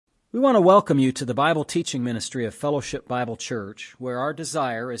We want to welcome you to the Bible teaching ministry of Fellowship Bible Church, where our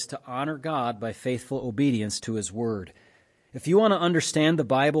desire is to honor God by faithful obedience to His Word. If you want to understand the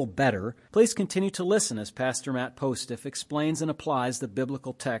Bible better, please continue to listen as Pastor Matt Postiff explains and applies the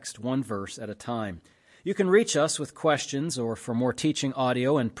biblical text one verse at a time. You can reach us with questions or for more teaching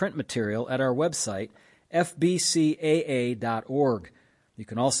audio and print material at our website, fbcaa.org. You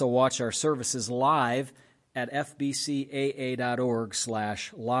can also watch our services live at fbcaa.org/live.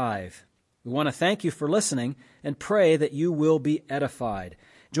 We want to thank you for listening and pray that you will be edified.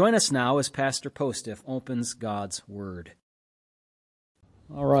 Join us now as Pastor Postiff opens God's Word.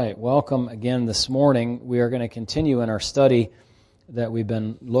 All right, welcome again this morning. We are going to continue in our study that we've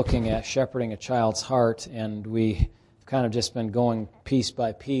been looking at shepherding a child's heart, and we've kind of just been going piece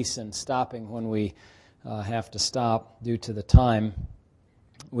by piece and stopping when we have to stop due to the time.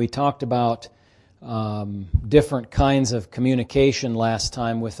 We talked about different kinds of communication last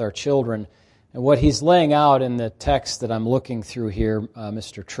time with our children. And what he's laying out in the text that I'm looking through here,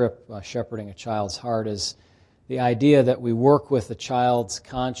 Mr. Tripp, Shepherding a Child's Heart, is the idea that we work with the child's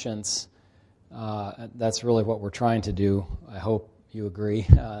conscience. That's really what we're trying to do. I hope you agree.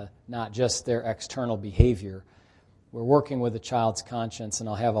 Not just their external behavior. We're working with the child's conscience, and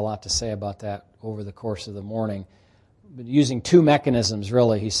I'll have a lot to say about that over the course of the morning. But using two mechanisms,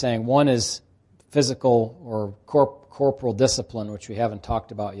 really. He's saying one is physical or corporal discipline, which we haven't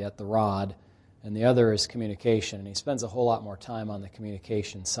talked about yet, the rod, and the other is communication. And he spends a whole lot more time on the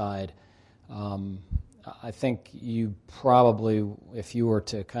communication side. I think you probably, if you were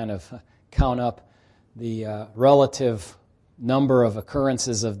to kind of count up the relative number of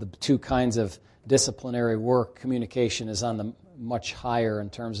occurrences of the two kinds of disciplinary work, communication is on the much higher in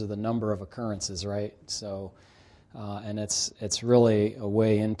terms of the number of occurrences, right? So. And it's really a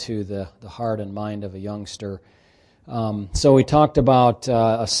way into the heart and mind of a youngster. So we talked about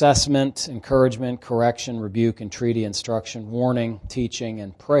assessment, encouragement, correction, rebuke, entreaty, instruction, warning, teaching,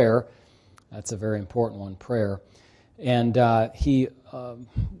 and prayer. That's a very important one, prayer. And he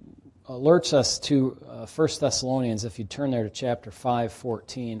alerts us to 1 Thessalonians, if you turn there to chapter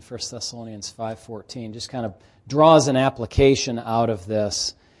 5:14, 1 Thessalonians 5:14, just kind of draws an application out of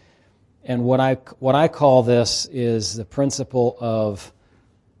this. And what I call this is the principle of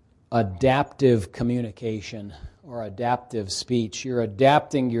adaptive communication or adaptive speech. You're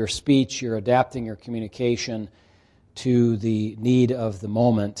adapting your speech, you're adapting your communication to the need of the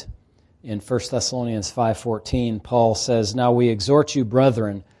moment. In 1 Thessalonians 5:14, Paul says, "Now we exhort you,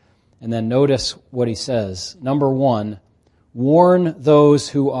 brethren," and then notice what he says. Number one, warn those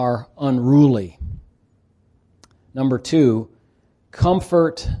who are unruly. Number two,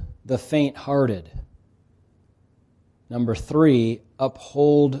 comfort the faint-hearted. Number three,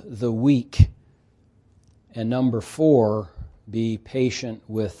 uphold the weak. And number four, be patient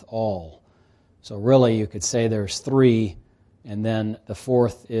with all. So really you could say there's three, and then the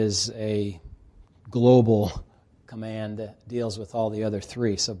fourth is a global command that deals with all the other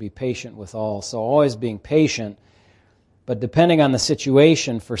three. So be patient with all. So always being patient, but depending on the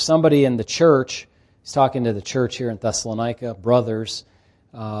situation, for somebody in the church, he's talking to the church here in Thessalonica, brothers,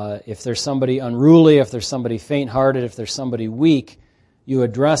 if there's somebody unruly, if there's somebody faint-hearted, if there's somebody weak, you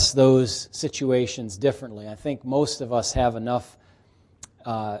address those situations differently. I think most of us have enough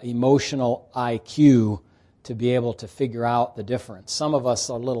emotional IQ to be able to figure out the difference. Some of us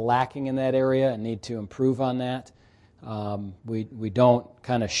are a little lacking in that area and need to improve on that. We don't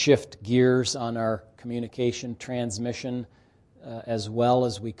kind of shift gears on our communication transmission as well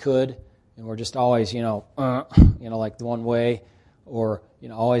as we could, and we're just always, like the one way, or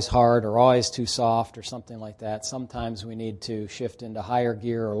always hard or always too soft or something like that. Sometimes we need to shift into higher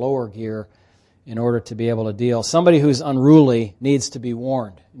gear or lower gear in order to be able to deal. Somebody who's unruly needs to be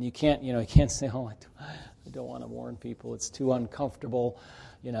warned. And you can't say, "Oh, I don't want to warn people. It's too uncomfortable."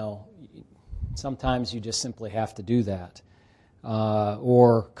 Sometimes you just simply have to do that.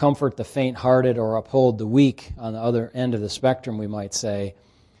 Or comfort the faint-hearted or uphold the weak on the other end of the spectrum, we might say.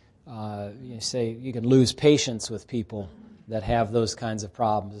 You can lose patience with people that have those kinds of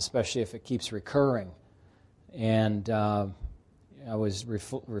problems, especially if it keeps recurring. And I was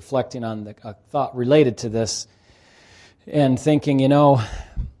reflecting on a thought related to this and thinking,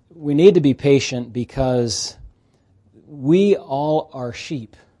 we need to be patient because we all are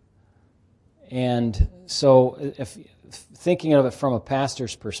sheep. And so if thinking of it from a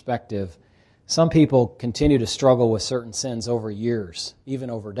pastor's perspective, some people continue to struggle with certain sins over years, even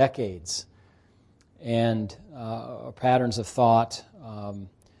over decades. And patterns of thought,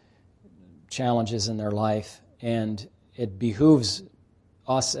 challenges in their life, and it behooves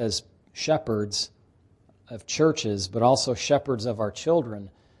us as shepherds of churches, but also shepherds of our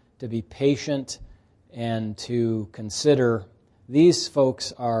children, to be patient and to consider these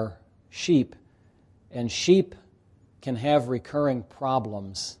folks are sheep, and sheep can have recurring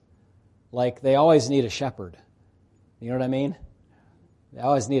problems. Like they always need a shepherd. You know what I mean? They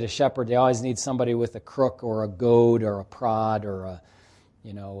always need a shepherd. They always need somebody with a crook or a goad or a prod or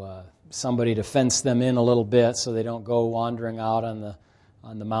somebody to fence them in a little bit so they don't go wandering out on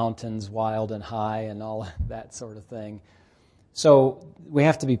the mountains wild and high and all that sort of thing. So we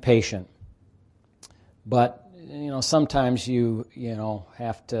have to be patient. But sometimes you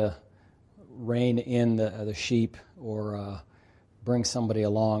have to rein in the sheep or bring somebody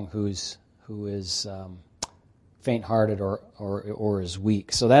along who is faint-hearted or is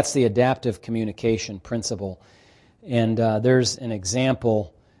weak. So that's the adaptive communication principle. And there's an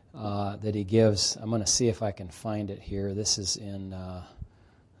example that he gives. I'm going to see if I can find it here. This is in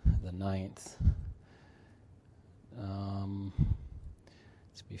the 9th.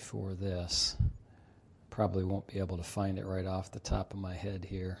 It's before this. Probably won't be able to find it right off the top of my head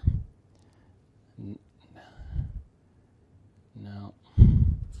here.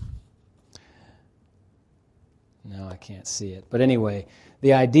 No, I can't see it. But anyway,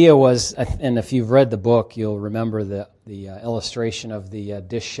 the idea was, and if you've read the book, you'll remember the illustration of the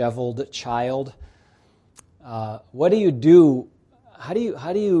disheveled child. What do you do? How do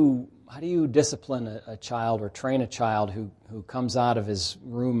you discipline a child or train a child who comes out of his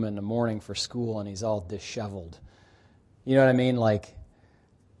room in the morning for school and he's all disheveled? You know what I mean? Like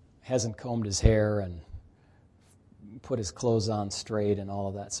hasn't combed his hair and put his clothes on straight and all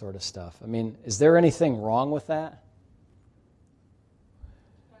of that sort of stuff. I mean, is there anything wrong with that?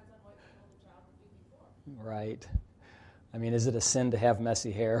 Depends on what you told the child to do before. Right. I mean, is it a sin to have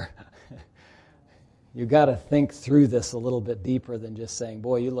messy hair? You got to think through this a little bit deeper than just saying,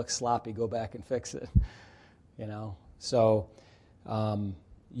 boy, you look sloppy, go back and fix it. So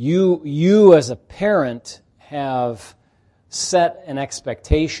you as a parent have set an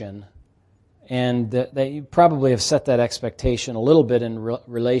expectation, and that you probably have set that expectation a little bit in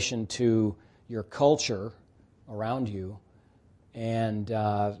relation to your culture around you, and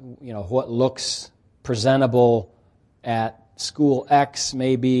what looks presentable at school X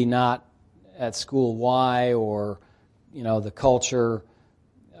may be not at school Y, or the culture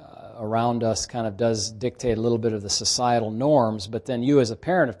around us kind of does dictate a little bit of the societal norms. But then you as a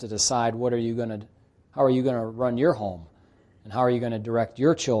parent have to decide how are you going to run your home, and how are you going to direct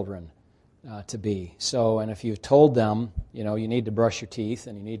your children to be. So, and if you've told them, you need to brush your teeth,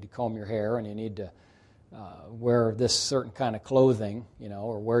 and you need to comb your hair, and you need to wear this certain kind of clothing,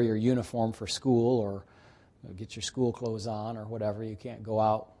 or wear your uniform for school, or get your school clothes on, or whatever. You can't go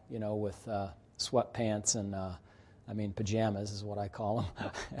out, with sweatpants and, pajamas is what I call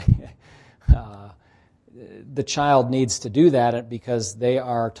them. The child needs to do that because they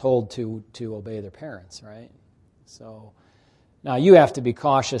are told to obey their parents, right? So now you have to be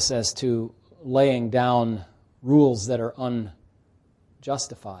cautious as to laying down rules that are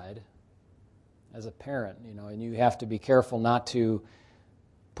unjustified as a parent, and you have to be careful not to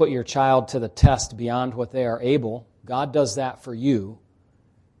put your child to the test beyond what they are able. God does that for you.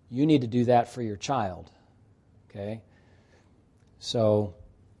 You need to do that for your child, okay? So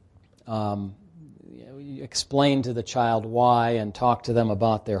you explain to the child why, and talk to them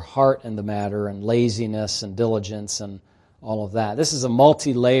about their heart in the matter, and laziness and diligence and all of that. This is a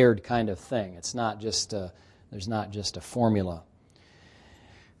multi-layered kind of thing. It's not just there's not just a formula.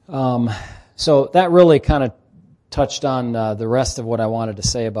 So that really kind of touched on the rest of what I wanted to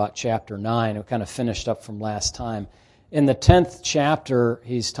say about chapter 9. It kind of finished up from last time. In the 10th chapter,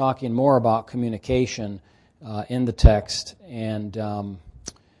 he's talking more about communication in the text, and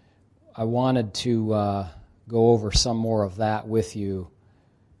I wanted to go over some more of that with you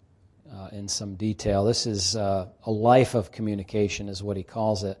in some detail. This is a life of communication is what he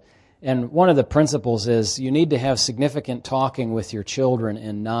calls it. And one of the principles is you need to have significant talking with your children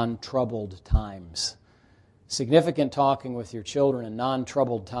in non-troubled times. Significant talking with your children in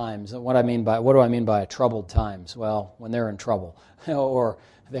non-troubled times. What do I mean by troubled times? Well, when they're in trouble or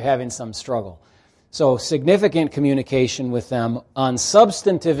they're having some struggle. So significant communication with them on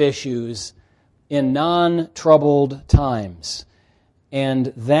substantive issues in non-troubled times.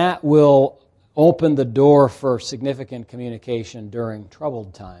 And that will open the door for significant communication during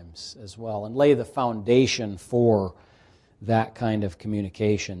troubled times as well, and lay the foundation for that kind of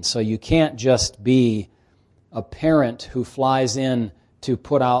communication. So you can't just be a parent who flies in to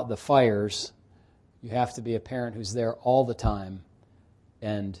put out the fires. You have to be a parent who's there all the time,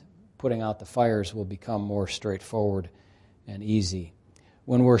 and putting out the fires will become more straightforward and easy.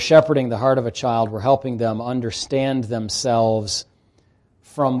 When we're shepherding the heart of a child, we're helping them understand themselves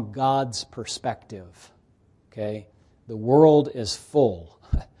from God's perspective. Okay? The world is full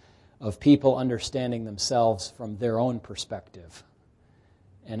of people understanding themselves from their own perspective.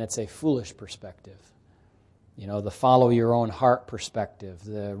 And it's a foolish perspective. You know, the follow your own heart perspective,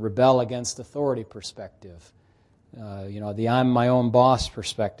 the rebel against authority perspective, the I'm my own boss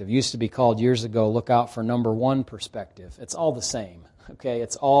perspective. Used to be called years ago, look out for number one perspective. It's all the same, okay?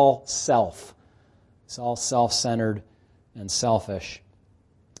 It's all self. It's all self-centered and selfish.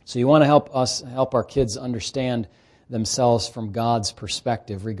 So you want to help our kids understand themselves from God's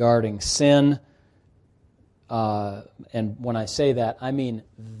perspective regarding sin. And when I say that, I mean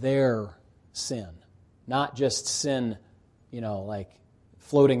their sin. Not just sin, like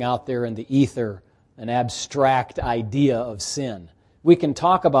floating out there in the ether, an abstract idea of sin. We can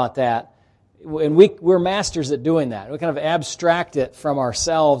talk about that, and we're masters at doing that. We kind of abstract it from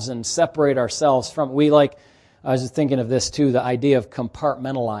ourselves and separate ourselves from I was thinking of this too, the idea of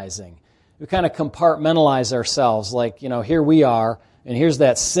compartmentalizing. We kind of compartmentalize ourselves, like, here we are, and here's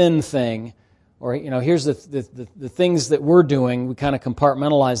that sin thing, or, here's the things that we're doing. We kind of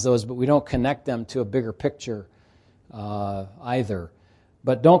compartmentalize those, but we don't connect them to a bigger picture either.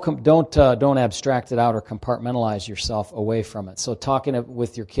 But don't abstract it out or compartmentalize yourself away from it. So talking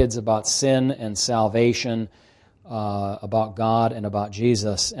with your kids about sin and salvation, about God and about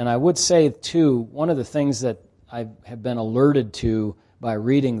Jesus. And I would say, too, one of the things that I have been alerted to by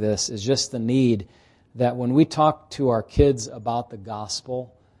reading this is just the need that when we talk to our kids about the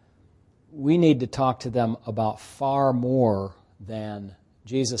gospel, we need to talk to them about far more than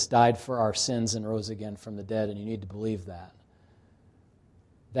Jesus died for our sins and rose again from the dead, and you need to believe that.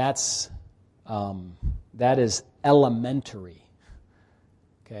 That is elementary.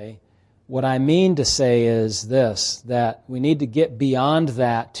 Okay? What I mean to say is this, that we need to get beyond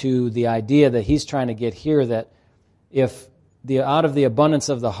that to the idea that he's trying to get here, that if out of the abundance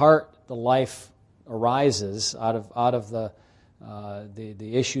of the heart, the life arises, out of the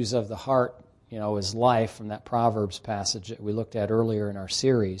issues of the heart, is life, from that Proverbs passage that we looked at earlier in our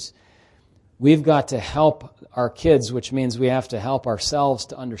series. We've got to help our kids, which means we have to help ourselves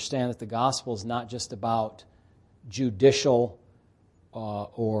to understand that the gospel is not just about judicial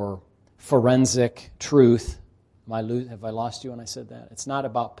or forensic truth. Have I lost you when I said that? It's not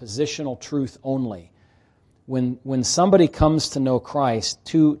about positional truth only. When somebody comes to know Christ,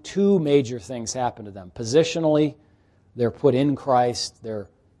 two major things happen to them. Positionally, they're put in Christ, they're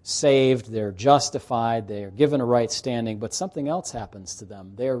saved, they're justified, they are given a right standing, but something else happens to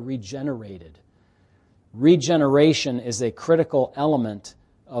them. They are regenerated. Regeneration is a critical element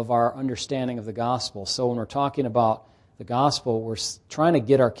of our understanding of the gospel. So when we're talking about the gospel, we're trying to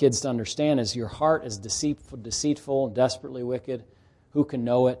get our kids to understand is your heart is deceitful and desperately wicked. Who can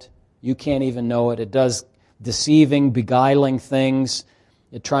know it? You can't even know it. It does deceiving, beguiling things.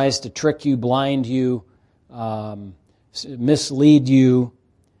 It tries to trick you, blind you, mislead you.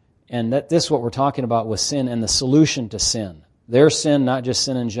 And this is what we're talking about with sin and the solution to sin. Their sin, not just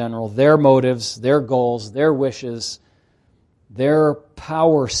sin in general, their motives, their goals, their wishes, their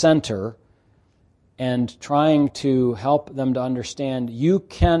power center, and trying to help them to understand you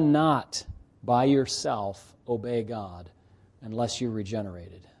cannot, by yourself, obey God unless you're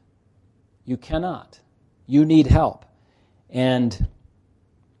regenerated. You cannot. You need help. And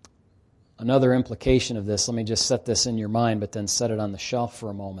another implication of this, let me just set this in your mind, but then set it on the shelf for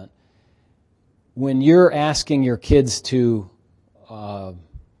a moment. When you're asking your kids to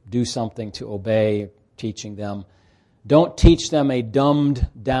do something, to obey, teaching them, don't teach them a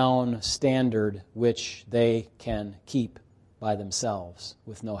dumbed-down standard which they can keep by themselves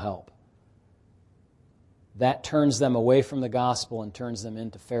with no help. That turns them away from the gospel and turns them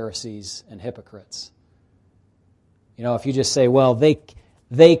into Pharisees and hypocrites. If you just say, well,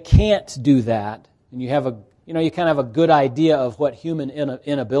 they can't do that, and you kind of have a good idea of what human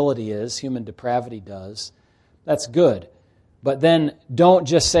inability is, human depravity does, that's good. But then don't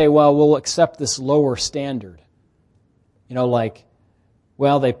just say, well, we'll accept this lower standard.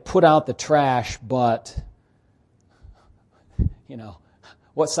 They put out the trash, but,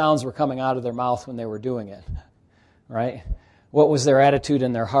 what sounds were coming out of their mouth when they were doing it, right? What was their attitude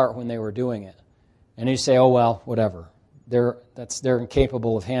in their heart when they were doing it? And you say, oh, well, whatever. They're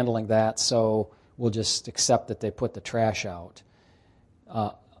incapable of handling that, so we'll just accept that they put the trash out.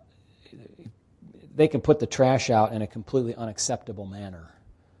 They can put the trash out in a completely unacceptable manner.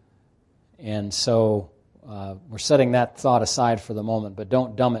 And so we're setting that thought aside for the moment, but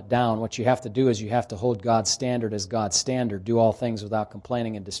don't dumb it down. What you have to do is you have to hold God's standard as God's standard, do all things without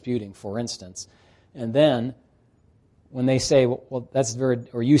complaining and disputing, for instance. And then when they say, well, that's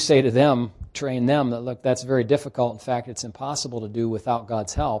or you say to them, train them that, look, that's very difficult. In fact, it's impossible to do without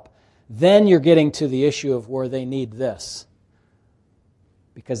God's help. Then you're getting to the issue of where they need this,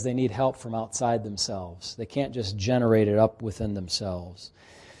 because they need help from outside themselves. They can't just generate it up within themselves.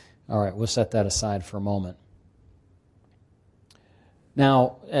 All right, we'll set that aside for a moment.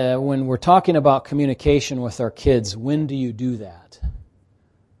 Now, when we're talking about communication with our kids, when do you do that?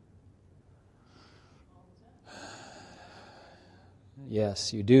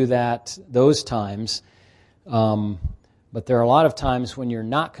 Yes, you do that those times, but there are a lot of times when you're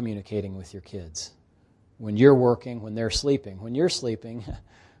not communicating with your kids. When you're working, when they're sleeping. When you're sleeping,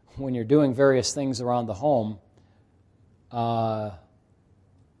 when you're doing various things around the home,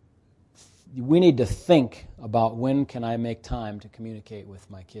 we need to think about when can I make time to communicate with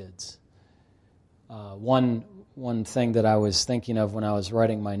my kids. One thing that I was thinking of when I was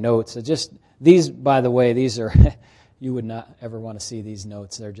writing my notes, these, by the way, these are, you would not ever want to see these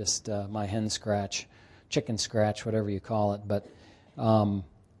notes. They're just my hen scratch, chicken scratch, whatever you call it. But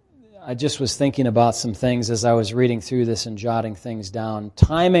I just was thinking about some things as I was reading through this and jotting things down.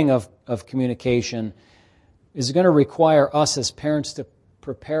 Timing of communication is going to require us as parents to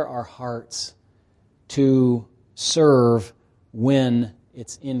prepare our hearts to serve when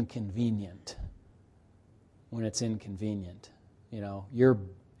it's inconvenient. When it's inconvenient. You know,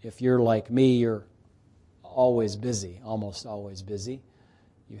 if you're like me, you're always busy, almost always busy.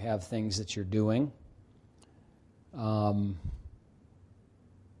 You have things that you're doing.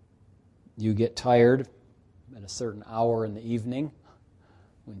 You get tired at a certain hour in the evening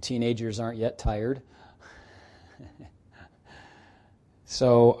when teenagers aren't yet tired.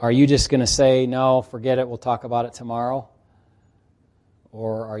 So are you just going to say, no, forget it, we'll talk about it tomorrow?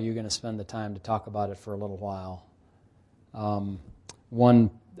 Or are you going to spend the time to talk about it for a little while? One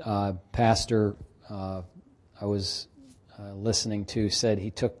pastor I was listening to said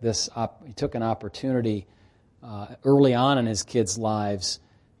he took an opportunity early on in his kids' lives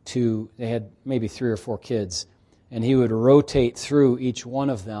they had maybe 3 or 4 kids, and he would rotate through each one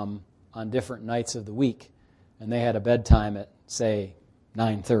of them on different nights of the week, and they had a bedtime at, say,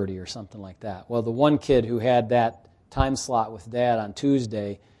 9:30 or something like that. Well, the one kid who had that time slot with Dad on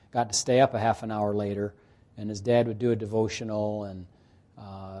Tuesday got to stay up a half an hour later, and his dad would do a devotional and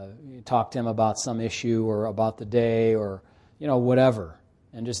talk to him about some issue or about the day or, whatever,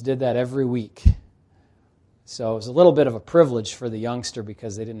 and just did that every week. So it was a little bit of a privilege for the youngster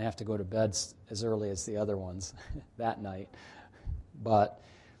because they didn't have to go to bed as early as the other ones that night. But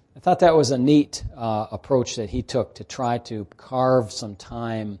I thought that was a neat approach that he took to try to carve some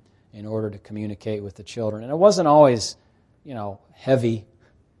time in order to communicate with the children. And it wasn't always, heavy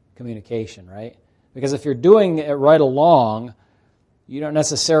communication, right? Because if you're doing it right along, you don't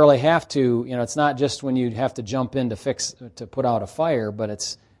necessarily have to, it's not just when you have to jump in to put out a fire, but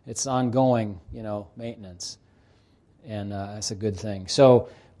it's ongoing, maintenance. And that's a good thing. So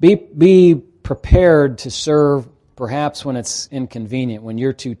be prepared to serve perhaps when it's inconvenient, when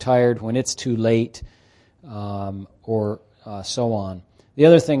you're too tired, when it's too late, or so on. The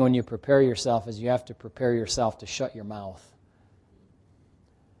other thing when you prepare yourself is you have to prepare yourself to shut your mouth.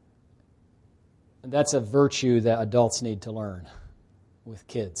 And that's a virtue that adults need to learn with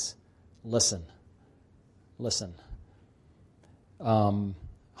kids. Listen.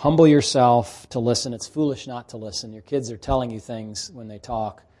 Humble yourself to listen. It's foolish not to listen. Your kids are telling you things when they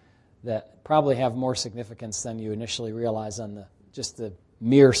talk that probably have more significance than you initially realize on just the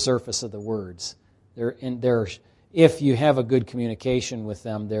mere surface of the words. If you have a good communication with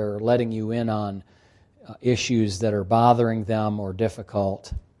them, they're letting you in on issues that are bothering them or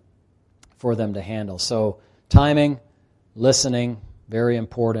difficult for them to handle. So timing, listening, very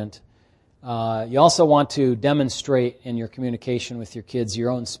important. You also want to demonstrate in your communication with your kids your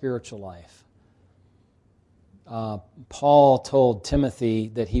own spiritual life. Paul told Timothy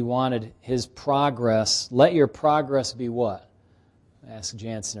that he wanted his progress. Let your progress be what? Ask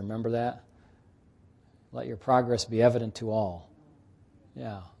Jansen, remember that? Let your progress be evident to all.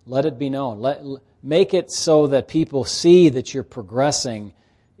 Yeah, let it be known. Make it so that people see that you're progressing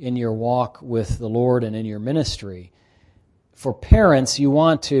in your walk with the Lord and in your ministry. For parents, you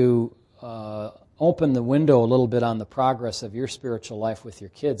want to open the window a little bit on the progress of your spiritual life with your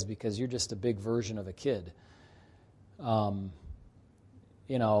kids because you're just a big version of a kid. The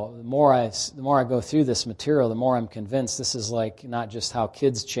more I go through this material, the more I'm convinced this is like not just how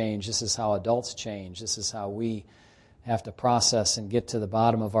kids change, this is how adults change. This is how we have to process and get to the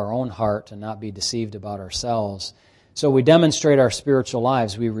bottom of our own heart and not be deceived about ourselves. So we demonstrate our spiritual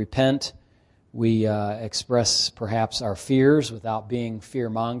lives. We repent. We express perhaps our fears without being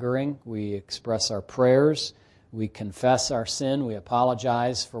fear-mongering. We express our prayers. We confess our sin. We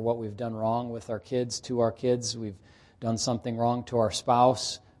apologize for what we've done wrong with our kids, to our kids. We've done something wrong to our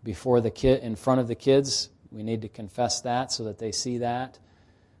spouse before the kid, in front of the kids. We need to confess that so that they see that.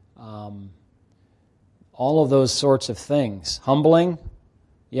 All of those sorts of things. Humbling,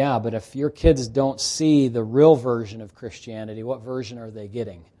 yeah, but if your kids don't see the real version of Christianity, what version are they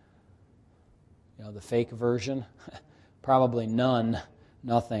getting? The fake version? Probably none,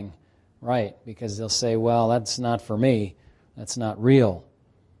 nothing. Right, because they'll say, well, that's not for me. That's not real.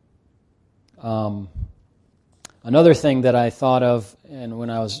 Another thing that I thought of, and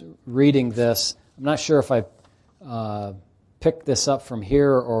when I was reading this, I'm not sure if I picked this up from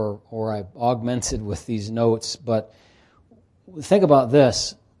here or I augmented with these notes, but think about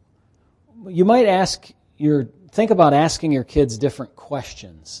this. You might think about asking your kids different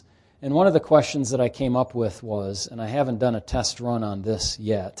questions. And one of the questions that I came up with was, and I haven't done a test run on this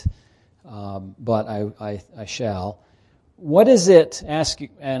yet, but I shall. What is it? Ask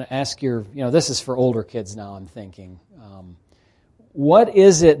your. This is for older kids now. I'm thinking. What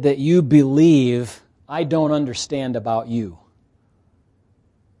is it that you believe I don't understand about you?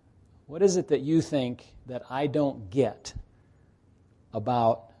 What is it that you think that I don't get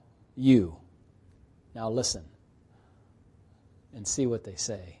about you? Now listen and see what they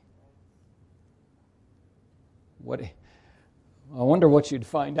say. I wonder what you'd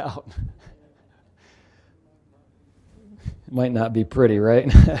find out. It might not be pretty,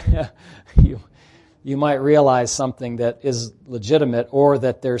 right? You might realize something that is legitimate, or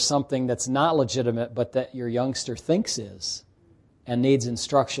that there's something that's not legitimate but that your youngster thinks is and needs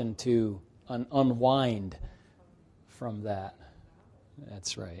instruction to unwind from that.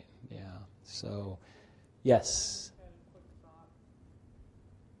 That's right, yeah. So, yes.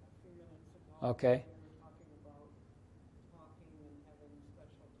 Okay.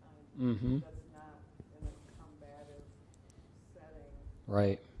 Mm-hmm. That's not in a combative setting.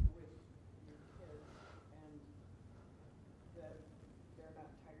 Right. With your kids, and that they're not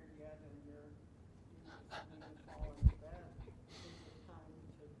tired yet, and you just need to fall into bed. Is the time to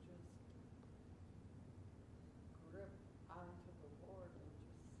just grip onto the Lord and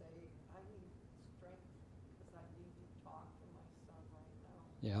just say, I need strength because I need to talk to my son right now.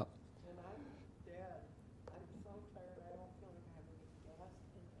 Yeah. And I'm dead. I'm so tired. I don't feel like I have any gas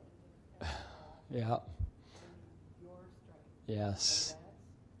in the engine at all. Yeah. I need your strength. Yes. And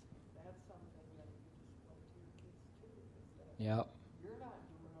that's something that you just go to your kids too. Is that Yeah. you're not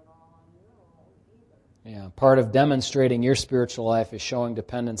doing it all on your own either. Yeah. Part of demonstrating your spiritual life is showing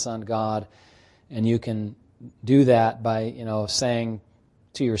dependence on God, and you can do that by, saying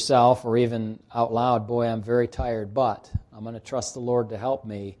to yourself or even out loud, boy, I'm very tired, but I'm going to trust the Lord to help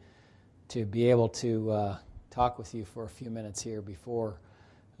me to be able to talk with you for a few minutes here before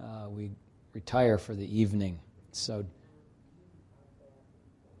we retire for the evening. So,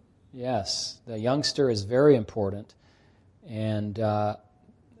 yes, the youngster is very important, and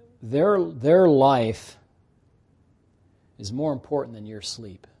their life is more important than your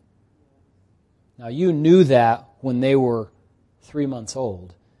sleep. Now, you knew that when they were 3 months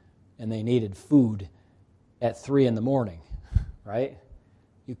old and they needed food at 3 a.m, right?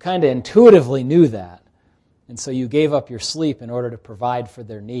 You kind of intuitively knew that. And so you gave up your sleep in order to provide for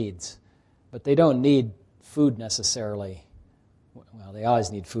their needs. But they don't need food necessarily. Well, they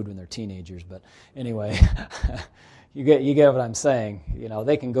always need food when they're teenagers, but anyway, you get what I'm saying.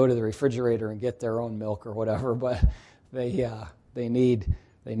 They can go to the refrigerator and get their own milk or whatever, but they need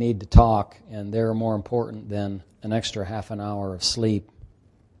to talk, and they're more important than an extra half an hour of sleep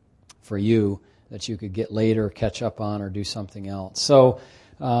for you that you could get later, catch up on, or do something else. So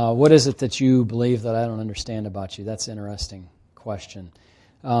what is it that you believe that I don't understand about you? That's an interesting question.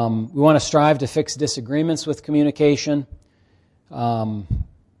 We want to strive to fix disagreements with communication, and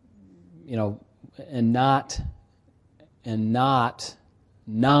not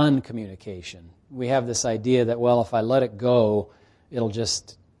non-communication. We have this idea that, well, if I let it go, it'll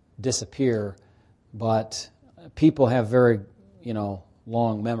just disappear. But people have very,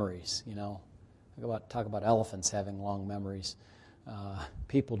 long memories. Talk about elephants having long memories.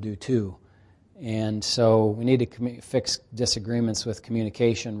 People do too. And so we need to fix disagreements with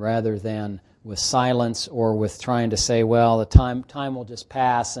communication rather than with silence or with trying to say, well, the time will just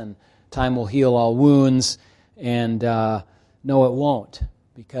pass and time will heal all wounds. And no, it won't,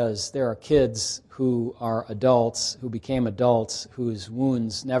 because there are kids who are adults, who became adults, whose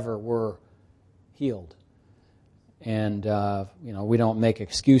wounds never were healed. And, we don't make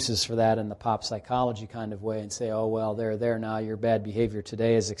excuses for that in the pop psychology kind of way and say, oh, well, they're there now, your bad behavior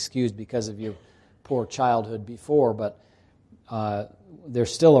today is excused because of your poor childhood before. But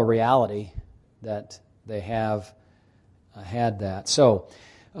there's still a reality that They have had that. So,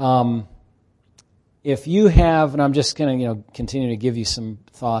 if you have, and I'm just going to continue to give you some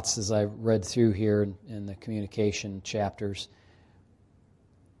thoughts as I read through here in the communication chapters.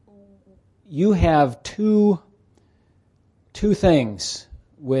 You have two things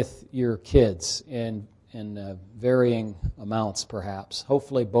with your kids in varying amounts, perhaps.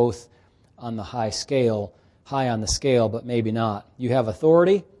 Hopefully both on the high on the scale, but maybe not. You have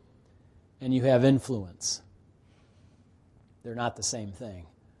authority and you have influence. They're not the same thing.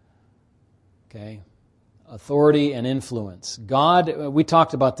 Okay? Authority and influence. God, we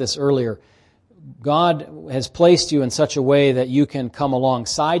talked about this earlier. God has placed you in such a way that you can come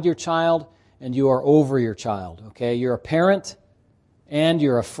alongside your child and you are over your child. Okay? You're a parent and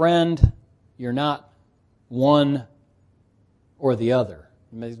you're a friend. You're not one or the other.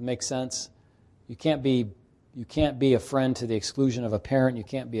 Make sense? You can't be a friend to the exclusion of a parent. You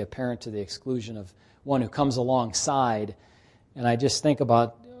can't be a parent to the exclusion of one who comes alongside. And I just think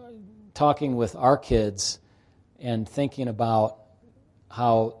about talking with our kids and thinking about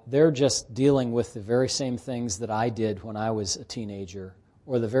how they're just dealing with the very same things that I did when I was a teenager,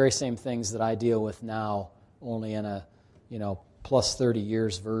 or the very same things that I deal with now, only in a plus 30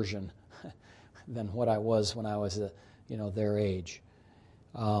 years version than what I was when I was their age.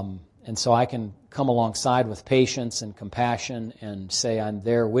 And so I can come alongside with patience and compassion and say, I'm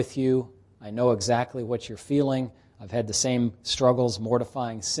there with you. I know exactly what you're feeling. I've had the same struggles,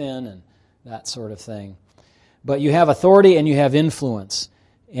 mortifying sin and that sort of thing. But you have authority and you have influence.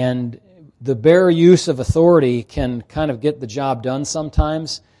 And the bare use of authority can kind of get the job done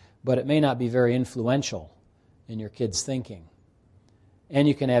sometimes, but it may not be very influential in your kids' thinking. And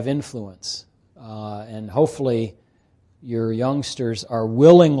you can have influence. And hopefully your youngsters are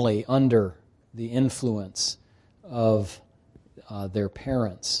willingly under the influence of their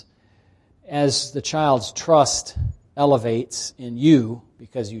parents. As the child's trust elevates in you,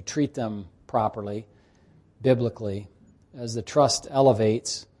 because you treat them properly, biblically, as the trust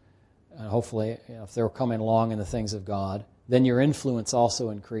elevates, hopefully if they're coming along in the things of God, then your influence also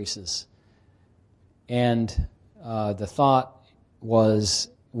increases. And the thought was,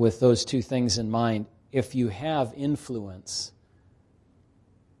 with those two things in mind, if you have influence,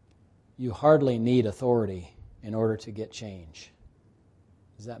 you hardly need authority in order to get change.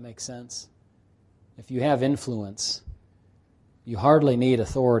 Does that make sense? If you have influence, you hardly need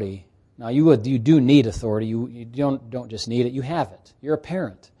authority. Now, you do need authority. You don't just need it, you have it. You're a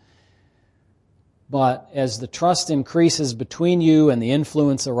parent. But as the trust increases between you and the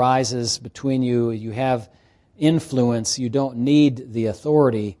influence arises between you, you have influence. You don't need the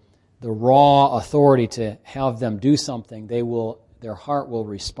authority, the raw authority to have them do something. Their heart will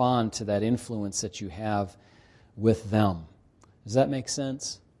respond to that influence that you have with them. Does that make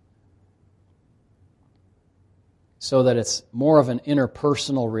sense? So that it's more of an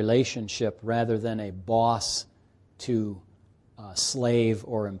interpersonal relationship rather than a boss to slave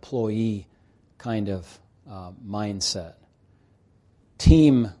or employee kind of mindset.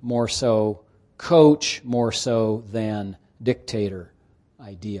 Team more so, coach more so than dictator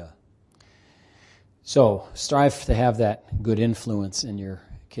idea. So strive to have that good influence in your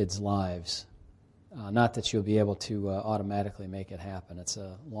kids' lives. Not that you'll be able to automatically make it happen. It's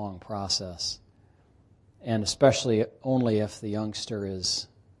a long process. And especially only if the youngster is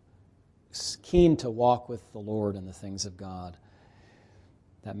keen to walk with the Lord and the things of God.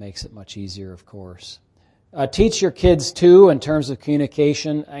 That makes it much easier, of course. Teach your kids, too, in terms of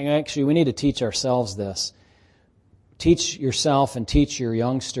communication. Actually, we need to teach ourselves this. Teach yourself and teach your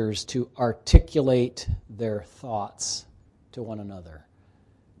youngsters to articulate their thoughts to one another.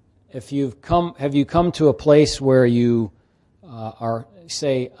 Have you come to a place where you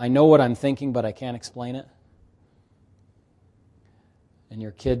say, I know what I'm thinking, but I can't explain it? And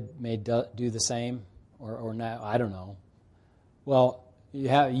your kid may do the same, or not, I don't know. Well,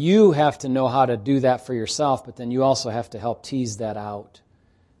 you have to know how to do that for yourself, but then you also have to help tease that out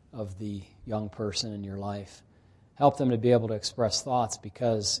of the young person in your life. Help them to be able to express thoughts,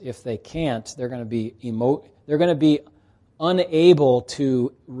 because if they can't, they're going to be unable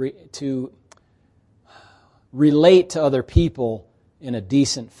to relate to other people in a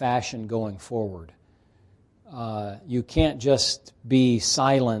decent fashion going forward. You can't just be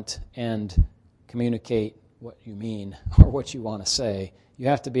silent and communicate what you mean or what you want to say. You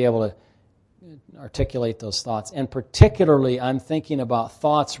have to be able to articulate those thoughts. And particularly, I'm thinking about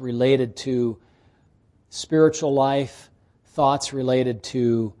thoughts related to spiritual life, thoughts related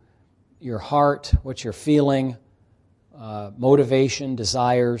to your heart, what you're feeling, motivation,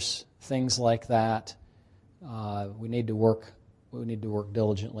 desires, things like that. We need to work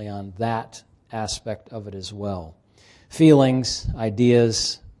diligently on that aspect of it as well. Feelings,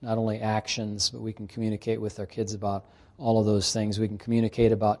 ideas, not only actions, but we can communicate with our kids about all of those things. We can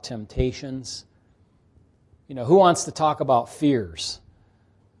communicate about temptations. Who wants to talk about fears?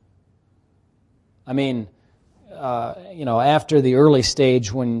 I mean, after the early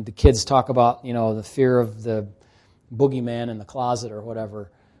stage when the kids talk about, the fear of the boogeyman in the closet or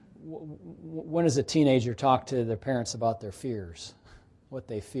whatever, when does a teenager talk to their parents about their fears, what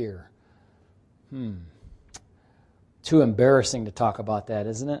they fear? Too embarrassing to talk about that,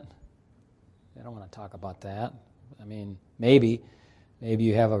 isn't it? I don't want to talk about that. I mean, maybe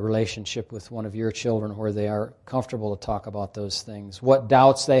you have a relationship with one of your children where they are comfortable to talk about those things. What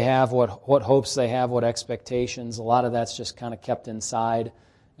doubts they have, what hopes they have, what expectations. A lot of that's just kind of kept inside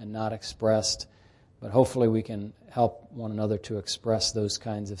and not expressed. But hopefully we can help one another to express those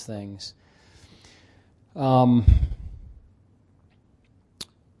kinds of things.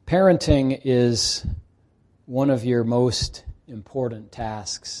 Parenting is one of your most important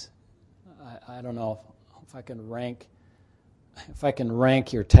tasks. I don't know if I can rank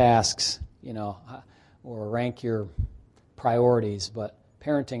your tasks, or rank your priorities, but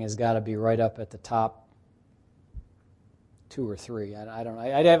parenting has got to be right up at the top 2 or 3. I don't know.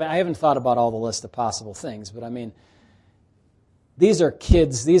 I haven't thought about all the list of possible things, but I mean, these are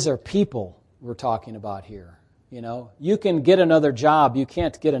kids, these are people we're talking about here. You can get another job, you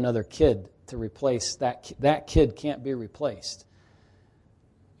can't get another kid to replace that. That kid can't be replaced.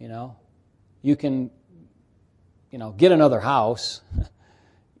 You can, get another house,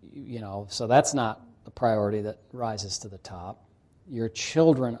 so that's not the priority that rises to the top. Your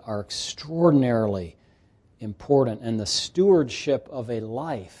children are extraordinarily important, and the stewardship of a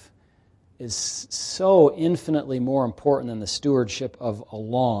life is so infinitely more important than the stewardship of a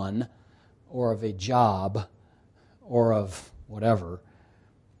lawn or of a job or of whatever.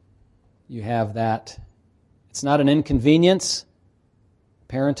 You have that. It's not an inconvenience.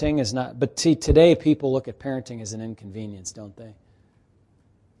 Parenting is not, but see, today people look at parenting as an inconvenience, don't they?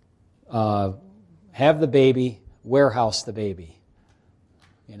 Have the baby, warehouse the baby.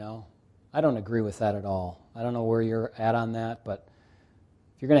 I don't agree with that at all. I don't know where you're at on that, but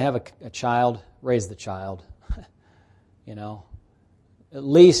if you're going to have a child, raise the child. At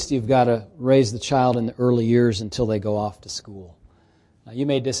least you've got to raise the child in the early years until they go off to school. Now, you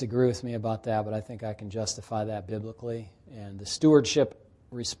may disagree with me about that, but I think I can justify that biblically. And the stewardship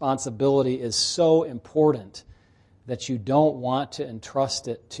responsibility is so important that you don't want to entrust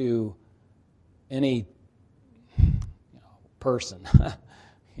it to any person,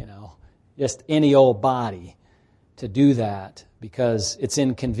 just any old body to do that because it's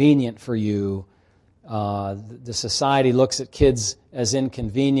inconvenient for you. The society looks at kids as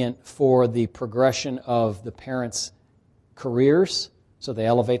inconvenient for the progression of the parents' careers, so they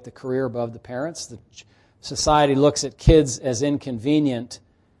elevate the career above the parents. The society looks at kids as inconvenient,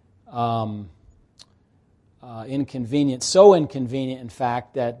 so inconvenient, in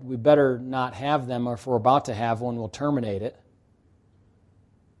fact, that we better not have them, or if we're about to have one, we'll terminate it.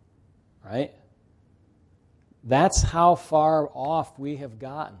 Right? That's how far off we have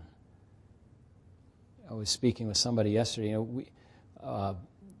gotten. I was speaking with somebody yesterday. Do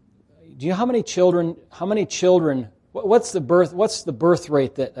you know how many children? What's the birth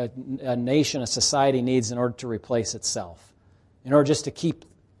rate that a nation, a society needs in order to replace itself, in order just to keep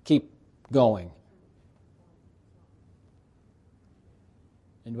going?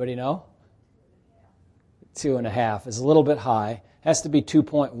 Anybody know? 2.5 is a little bit high. Has to be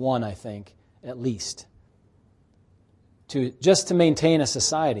 2.1, I think, at least, just to maintain a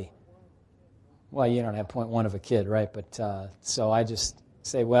society. Well, you don't have 0.1 of a kid, right? But so I just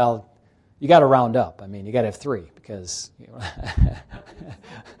say, well, you got to round up. I mean, you got to have 3 because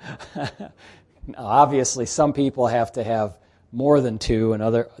obviously some people have to have more than 2, and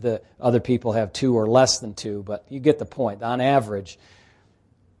other people have 2 or less than 2. But you get the point. On average,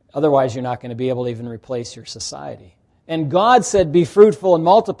 otherwise you're not going to be able to even replace your society. And God said, "Be fruitful and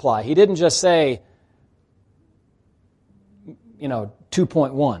multiply." He didn't just say,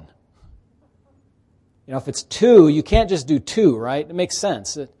 2.1. If it's 2, you can't just do 2, right? It makes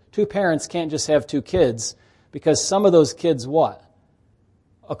sense. 2 parents can't just have 2 kids because some of those kids, what?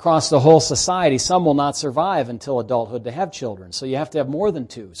 Across the whole society, some will not survive until adulthood to have children. So you have to have more than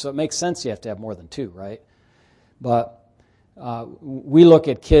 2. So it makes sense you have to have more than 2, right? But we look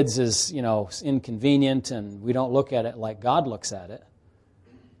at kids as, inconvenient, and we don't look at it like God looks at it.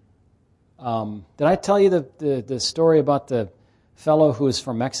 Did I tell you the story about the fellow who is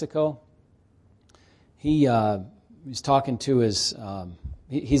from Mexico? He was talking to his,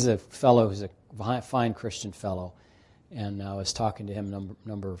 he's a fellow who's a fine Christian fellow, And I was talking to him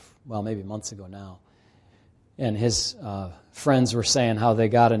maybe months ago now. And his friends were saying how they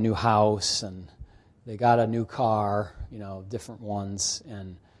got a new house and they got a new car, different ones.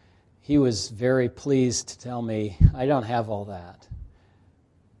 And he was very pleased to tell me, I don't have all that,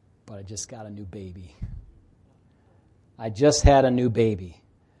 but I just got a new baby. I just had a new baby.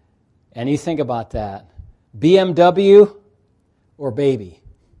 And you think about that. BMW or baby?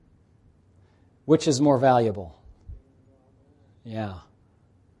 Which is more valuable? Yeah.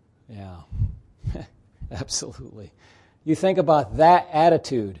 Absolutely. You think about that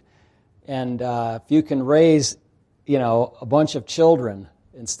attitude, and if you can raise, a bunch of children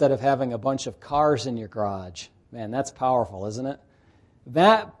instead of having a bunch of cars in your garage, man, that's powerful, isn't it?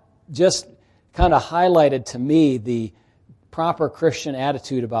 That just kind of highlighted to me the proper Christian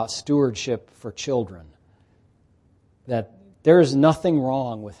attitude about stewardship for children. That there's nothing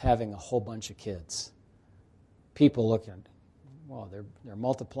wrong with having a whole bunch of kids. People look at, they're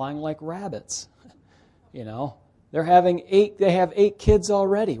multiplying like rabbits. They have 8 kids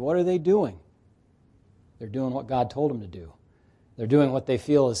already. What are they doing? They're doing what God told them to do. They're doing what they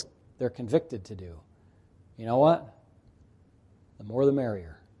feel is they're convicted to do. You know what? The more the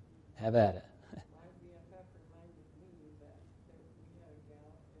merrier. Have at it. My BFF reminded me that we had a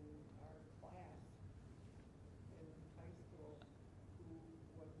gal in our class in high school who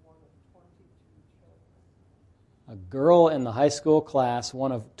was one of 22 children. A girl in the high school class,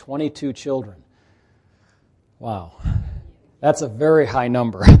 one of 22 children. Wow. That's a very high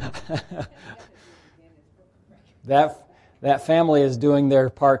number. That family is doing their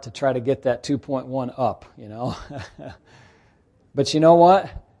part to try to get that 2.1 up, But you know what?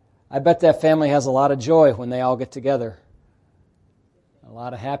 I bet that family has a lot of joy when they all get together. A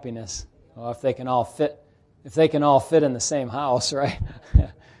lot of happiness. Well, if they can all fit in the same house, right?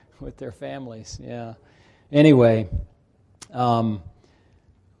 With their families, yeah. Anyway,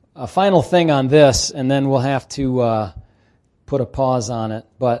 a final thing on this, and then we'll have to put a pause on it.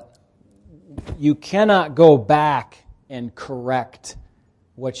 But you cannot go back and correct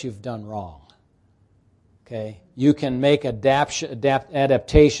what you've done wrong. Okay? You can make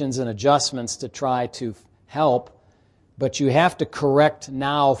adaptations and adjustments to try to help, but you have to correct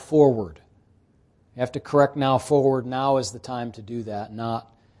now forward. You have to correct now forward. Now is the time to do that, not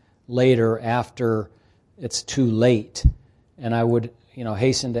later after it's too late. And I would,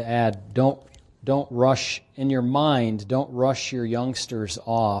 hasten to add, don't rush in your mind. Don't rush your youngsters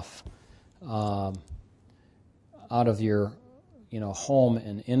off out of your, home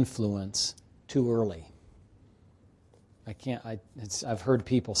and influence too early. I've heard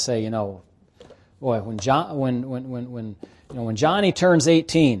people say, boy, when Johnny turns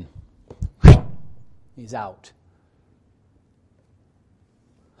 18, he's out.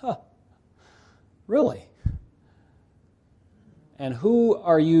 Huh. Really? And who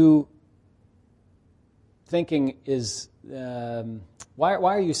are you thinking is, why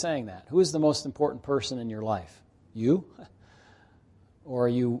are you saying that? Who is the most important person in your life? You? Or are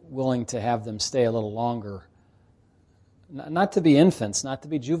you willing to have them stay a little longer? Not to be infants, not to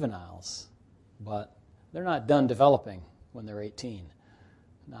be juveniles, but they're not done developing when they're 18.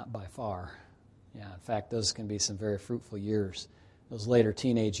 Not by far. Yeah, in fact, those can be some very fruitful years, those later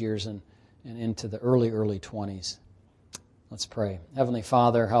teenage years and into the early 20s. Let's pray. Heavenly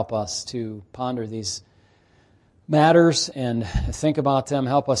Father, help us to ponder these matters and think about them.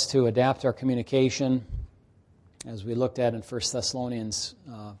 Help us to adapt our communication as we looked at in 1 Thessalonians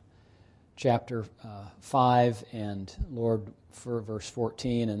chapter 5 and, Lord, for verse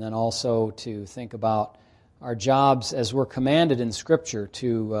 14, and then also to think about our jobs as we're commanded in Scripture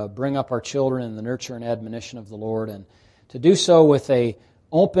to bring up our children in the nurture and admonition of the Lord, and to do so with an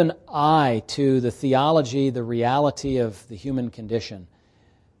open eye to the theology, the reality of the human condition,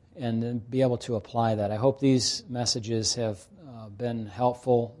 and then be able to apply that. I hope these messages have been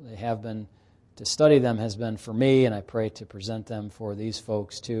helpful. They have been. To study them has been for me, and I pray to present them for these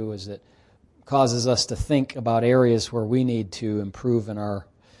folks too, as it causes us to think about areas where we need to improve in our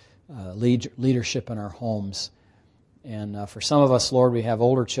leadership in our homes. And for some of us, Lord, we have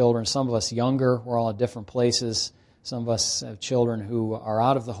older children, some of us younger. We're all at different places. Some of us have children who are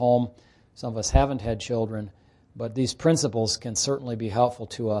out of the home. Some of us haven't had children. But these principles can certainly be helpful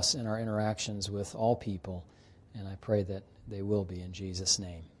to us in our interactions with all people. And I pray that they will be in Jesus'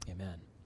 name. Amen.